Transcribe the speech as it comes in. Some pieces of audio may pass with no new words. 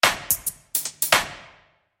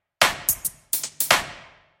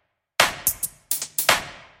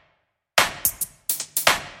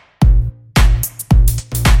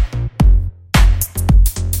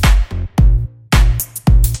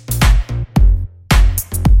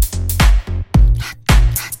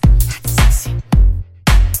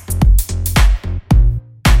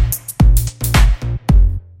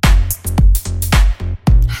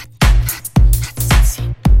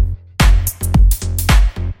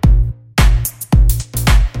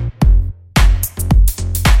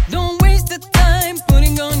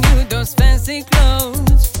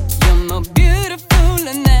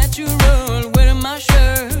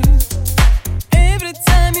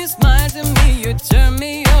you turn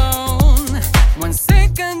me on. 1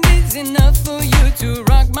 second is enough for you to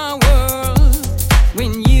rock my world.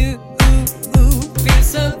 When you feel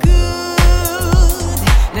so good,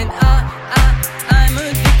 then I'm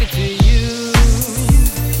addicted to you.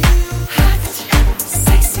 Hot,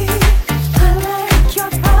 sexy, I like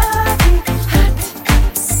your body. Hot,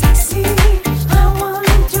 sexy, I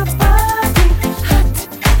want your body. Hot,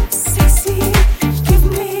 sexy, give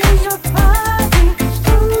me your body.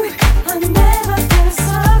 Ooh, I never felt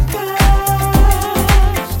so good.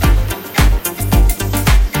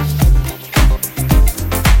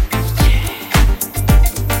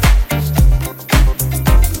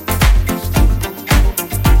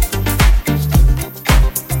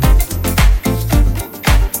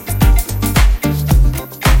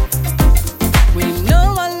 Well, you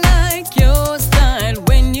know I like your style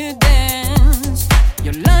when you dance.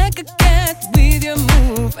 You're like a cat with your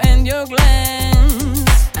move and your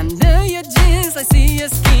glance. Under your jeans, I see your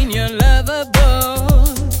skin, you're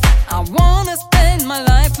lovable. I wanna spend my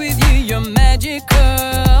life with you, you're magical.